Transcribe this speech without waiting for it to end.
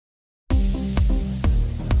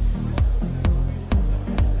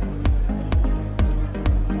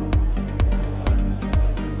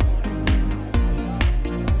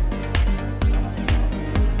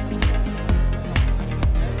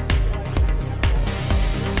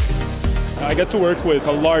I get to work with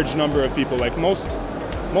a large number of people. Like most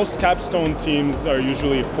capstone teams are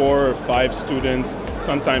usually 4 or 5 students,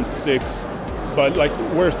 sometimes 6, but like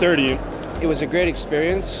we're 30. It was a great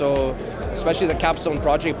experience, so especially the capstone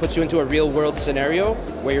project puts you into a real world scenario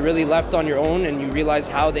where you're really left on your own and you realize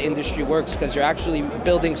how the industry works because you're actually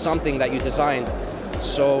building something that you designed.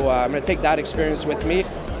 So I'm going to take that experience with me.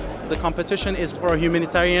 The competition is for a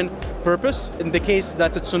humanitarian purpose. In the case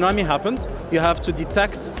that a tsunami happened, you have to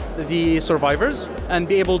detect the survivors and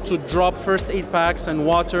be able to drop first aid packs and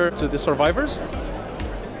water to the survivors.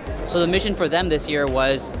 So the mission for them this year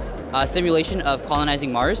was a simulation of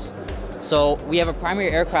colonizing Mars. So we have a primary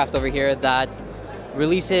aircraft over here that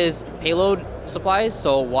releases payload supplies,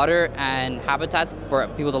 so water and habitats for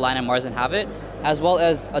people to land on Mars and have it, as well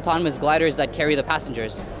as autonomous gliders that carry the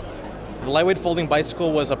passengers. The lightweight folding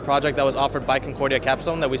bicycle was a project that was offered by Concordia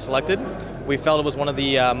Capstone that we selected. We felt it was one of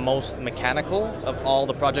the most mechanical of all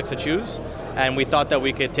the projects to choose, and we thought that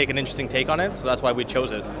we could take an interesting take on it, so that's why we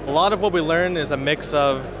chose it. A lot of what we learned is a mix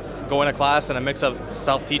of going to class and a mix of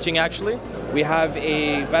self-teaching actually. We have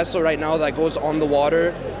a vessel right now that goes on the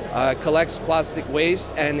water, collects plastic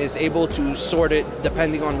waste and is able to sort it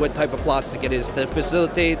depending on what type of plastic it is to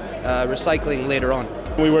facilitate recycling later on.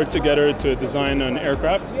 We worked together to design an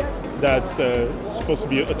aircraft that's supposed to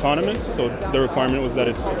be autonomous, so the requirement was that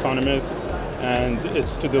it's autonomous and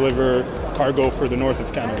it's to deliver cargo for the north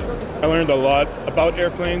of Canada. I learned a lot about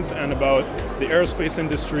airplanes and about the aerospace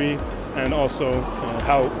industry and also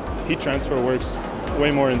how heat transfer works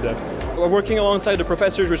way more in depth. We're working alongside the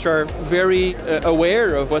professors which are very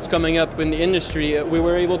aware of what's coming up in the industry. We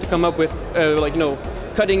were able to come up with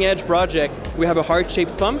cutting edge project. We have a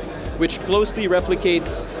heart-shaped pump which closely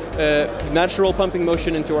replicates natural pumping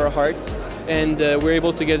motion into our heart, and we're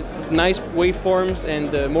able to get nice waveforms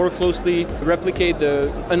and more closely replicate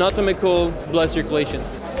the anatomical blood circulation.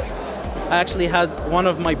 I actually had one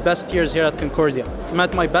of my best years here at Concordia.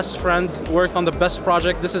 Met my best friends, worked on the best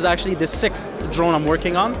project. This is actually the 6th drone I'm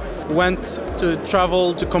working on. Went to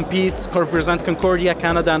travel to compete, to represent Concordia,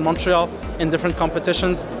 Canada, and Montreal in different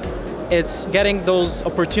competitions. It's getting those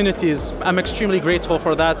opportunities. I'm extremely grateful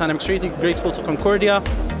for that, and I'm extremely grateful to Concordia